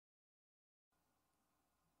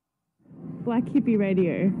Black Hippie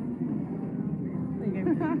Radio.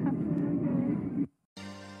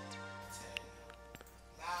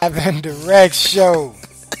 Live and direct show.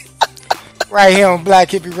 Right here on Black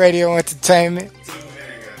Hippie Radio Entertainment.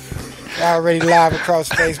 Already live across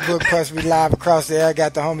Facebook, plus we live across the air.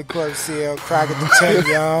 Got the homie Corey CL Crockett, the Tim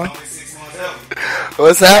Young.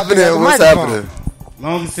 What's happening? What's happening?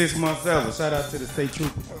 Long as 6 months ever. Shout out to the state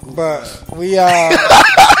trooper. But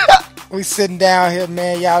we sitting down here,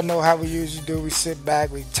 man. Y'all know how we usually do. We sit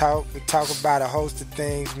back, we talk about a host of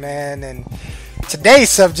things, man. And today's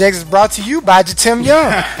subject is brought to you by Tim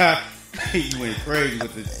Young. You went crazy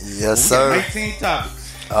with it. Yes, sir. 19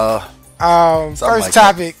 topics. First like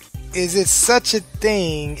topic. Is it such a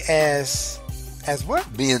thing as what?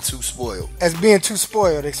 Being too spoiled. As being too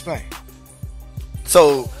spoiled, explain.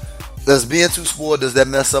 So, does being too spoiled, does that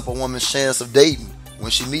mess up a woman's chance of dating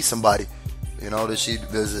when she meets somebody? You know, is she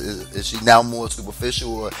now more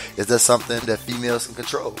superficial, or is that something that females can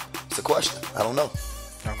control? It's a question. I don't know.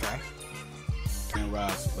 Okay. Aaron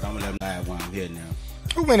Rodgers, but I'm gonna let him laugh while I'm here now.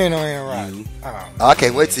 Who went in on Aaron Rodgers? I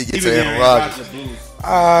can't wait till you get to Aaron Rodgers.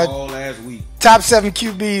 All last week. Top 7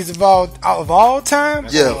 QBs of all time?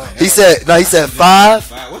 Yeah. He said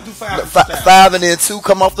 5. What do 5 5 and then 2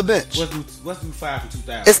 come off the bench. What's do 5 from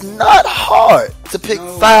 2000? It's not hard to pick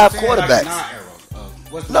 5 quarterbacks. Like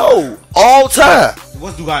all time.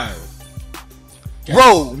 What's do our era?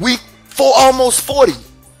 Bro, week 4 almost 40.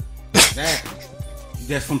 Exactly.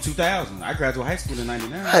 That's from 2000. I graduated high school in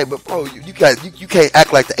 99. Hey, but bro, you can't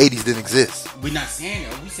act like the 80s didn't exist. We're not saying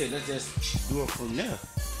that. We said let's just do it from there.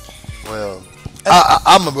 Well,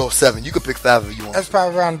 I'm gonna go 7. You can pick 5 if you want. That's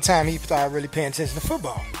probably around the time he started really paying attention to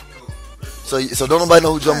football. So don't nobody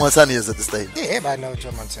know who Joe Montana is at the stadium? Yeah, everybody knows who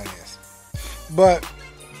Joe Montana is. But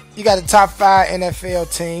you got the top 5 NFL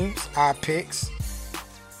teams, our picks.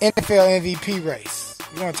 NFL MVP race.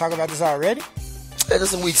 You want to talk about this already? Hey,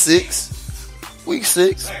 this is week 6. Week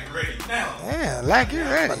 6. Yeah, like you're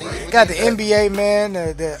ready. We got the NBA, man.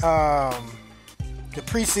 The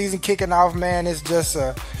preseason kicking off, man. It's just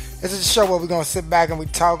a show where we're gonna sit back and we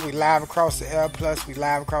talk. We live across the air, plus we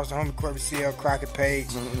live across the homie Corey CL Crockett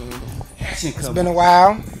page. It's been a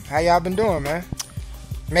while. How y'all been doing, man?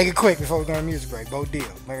 Make it quick before we go to music break. Bo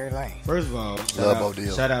Deal, Mary Lane. First of all,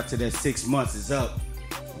 shout out to that 6 months is up.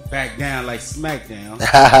 Back down like SmackDown.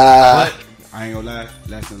 But I ain't gonna lie,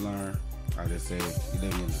 lesson learned. I just say you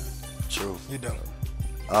live your life. True. You don't.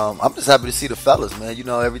 I'm just happy to see the fellas, man. You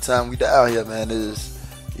know, every time we out here, man, it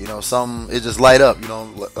just light up. You know,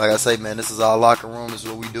 like I say, man, this is our locker room. This is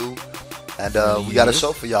what we do, and we got a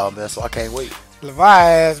show for y'all, man. So I can't wait.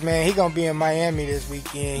 Levi, man, he gonna be in Miami this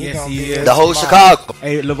weekend. He is. The whole Chicago.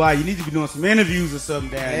 Hey, Levi, you need to be doing some interviews or something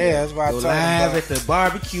down there. Yeah, that's why I told him live at the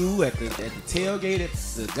barbecue, at the tailgate, at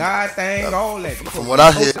the God thing, all that. From what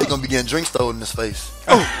I hear, they're gonna be getting drinks thrown in his face.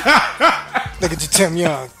 Look at you, Tim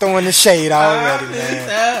Young, throwing the shade already, man.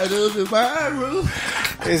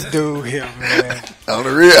 This dude here, man. On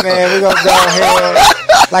the real. Man, we gonna go ahead.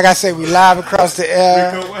 Like I said, we live across the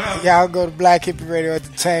air. Y'all go to Black Hippie Radio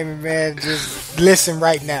Entertainment, man. Just listen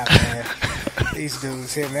right now, man. These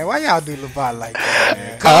dudes here, man. Why y'all do Levi like that,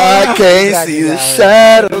 man? I can't see the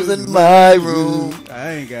shadows in my room.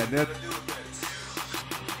 I ain't got nothing to do with that.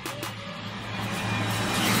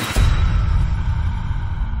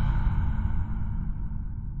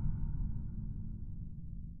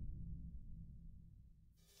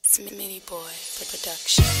 Mini Boy for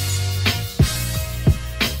production.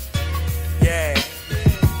 Yeah,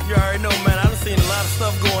 you already know, man. I done seen a lot of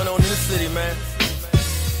stuff going on in this city, man.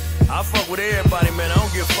 I fuck with everybody, man. I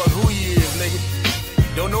don't give a fuck who you is, nigga.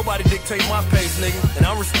 Don't nobody dictate my pace, nigga. And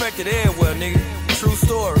I'm respected everywhere, nigga. True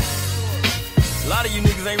story. A lot of you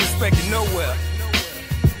niggas ain't respected nowhere.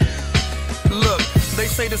 Look, they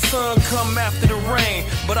say the sun come after the rain,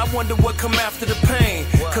 but I wonder what come after the pain.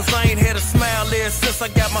 Cause I ain't had a smile there since I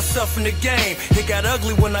got myself in the game. It got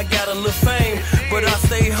ugly when I got a little fame, but I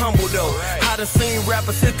stayed humble though. I done seen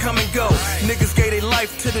rappers here come and go. Niggas gave their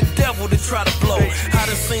life to the devil to try to blow. I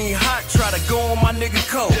done seen Hot try to go on my nigga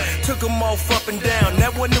coat. Took them off up and down,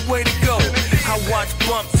 that wasn't the way to go. I watched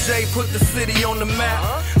Bump J put the city on the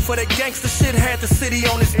map. For that gangster shit had the city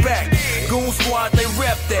on his back. Goon Squad, they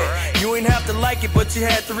rep that. You ain't have to like it, but you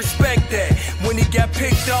had to respect that. When he got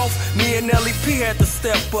picked off, me and LEP had to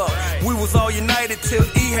step up. We was all united till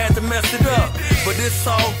E had to mess it up. But it's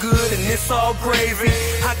all good and it's all gravy.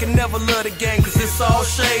 I can never love the game cause it's all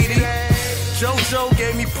shady. JoJo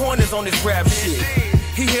gave me pointers on this rap shit.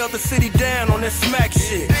 He held the city down on that smack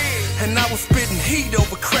shit. And I was spitting heat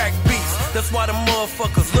over crack beats. That's why the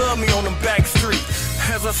motherfuckers love me on them back streets.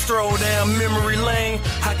 As I stroll down memory lane,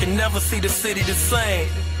 I can never see the city the same.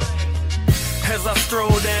 As I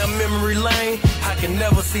stroll down memory lane, I can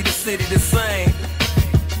never see the city the same.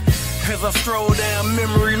 As I stroll down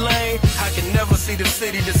memory lane, I can never see the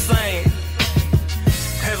city the same.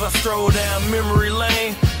 As I stroll down memory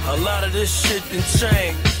lane, a lot of this shit done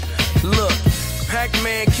changed. Look,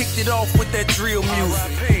 Pac-Man kicked it off with that drill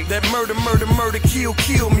music. That murder, murder, murder, kill,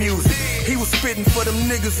 kill music. He was spitting for them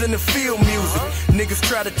niggas in the field music. Niggas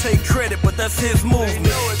try to take credit, but that's his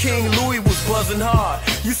movement. King Louis was buzzing hard.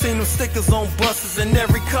 You seen them stickers on buses in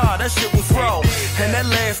every car. That shit was raw. And that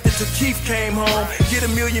lasted till Keith came home. Get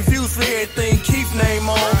 1 million views for everything Keith name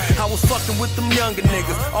on. I was fucking with them younger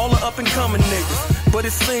niggas, all the up and coming niggas. But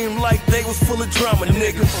it seemed like they was full of drama,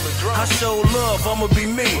 nigga. I showed love, I'ma be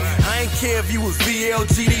me. I ain't care if you was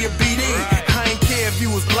VLGD or BD. I ain't care if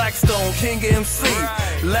you was Blackstone, King of MC.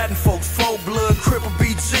 Latin folks, Full Blood, Cripple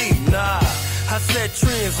BG. Nah, I set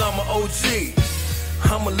trends, I'm an OG.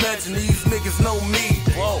 I'm a legend, these niggas know me.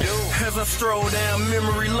 Whoa. As I stroll down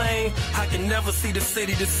memory lane, I can never see the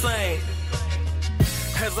city the same.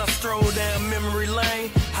 As I stroll down memory lane,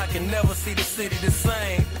 I can never see the city the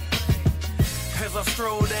same. As I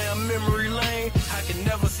stroll down memory lane, I can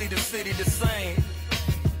never see the city the same.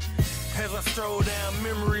 As I stroll down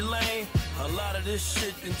memory lane, a lot of this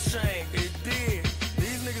shit done changed. It did.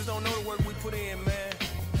 These niggas don't know the work we put in, man.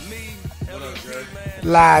 Me, LP, man.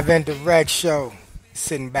 Live and direct show.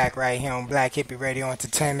 Sitting back right here on Black Hippie Radio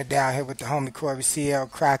Entertainment, down here with the homie Corey CL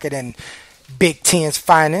Crockett and Big Ten's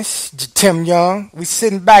finest, Tim Young. We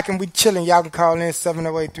sitting back and we chilling. Y'all can call in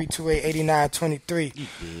 708-328-8923.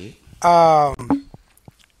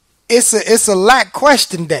 It's a lack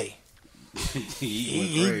question day.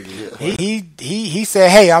 He said,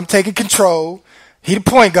 "Hey, I'm taking control. He the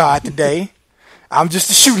point guard today. I'm just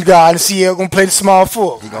the shooting guard, and CL gonna play the small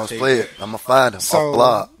forward. He gonna play it. I'm gonna find him.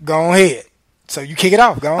 So go ahead. So you kick it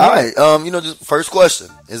off. Go ahead. All right. Just first question: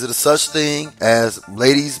 is it a such thing as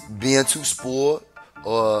ladies being too spoiled,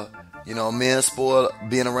 or men spoiled,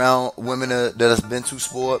 being around women that has been too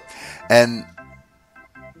spoiled, and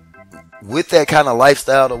with that kind of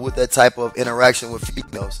lifestyle or with that type of interaction with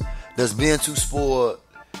females, does being too spoiled,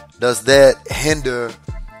 does that hinder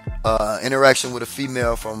interaction with a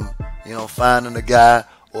female from finding a guy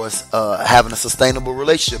or having a sustainable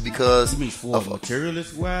relationship? Because you mean spoiled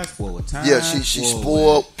materialist wise, spoiled with time? Yeah, she's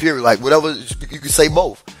spoiled. Period. Like whatever you could say,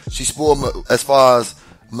 both. She's spoiled as far as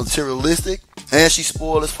materialistic, and she's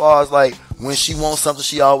spoiled as far as like when she wants something,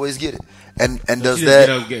 she always get it. And so does that?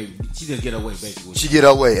 She just get her way, basically. She get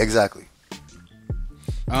her way, exactly.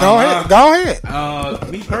 Go ahead.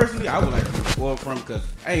 Me personally, I would like to be spoiled from, because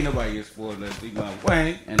ain't nobody get spoiled unless you know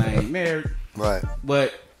Wayne, and I ain't married. Right.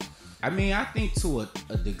 But I mean, I think to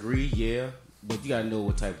a degree, yeah. But you gotta know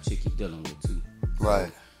what type of chick you're dealing with too. Right.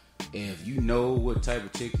 So if you know what type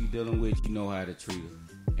of chick you're dealing with, you know how to treat her.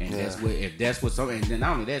 And and then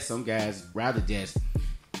not only that, some guys rather just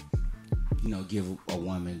give a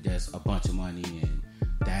woman just a bunch of money and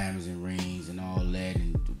diamonds and rings and all that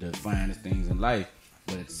and the finest things in life.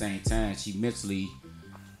 But at the same time, she mentally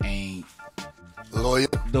ain't loyal.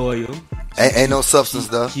 Ain't no substance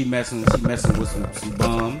though. She messing with some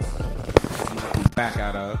bums. Back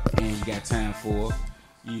out of, and you got time for,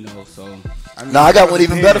 So I got one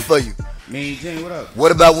even better for you. Man, Jane, what up?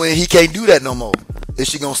 What about when he can't do that no more? Is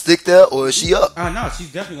she gonna stick there or is she up? No,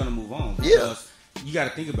 she's definitely gonna move on. Yeah. You got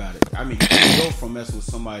to think about it. I mean, you can go from messing with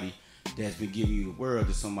somebody that's been giving you the world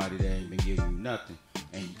to somebody that ain't been giving you nothing.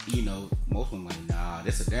 And, most of them like, nah,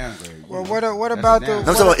 that's a downgrade. Well, what about I'm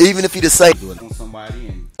talking about even if he just say somebody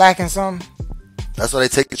and lacking something? That's why they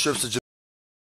take the trips to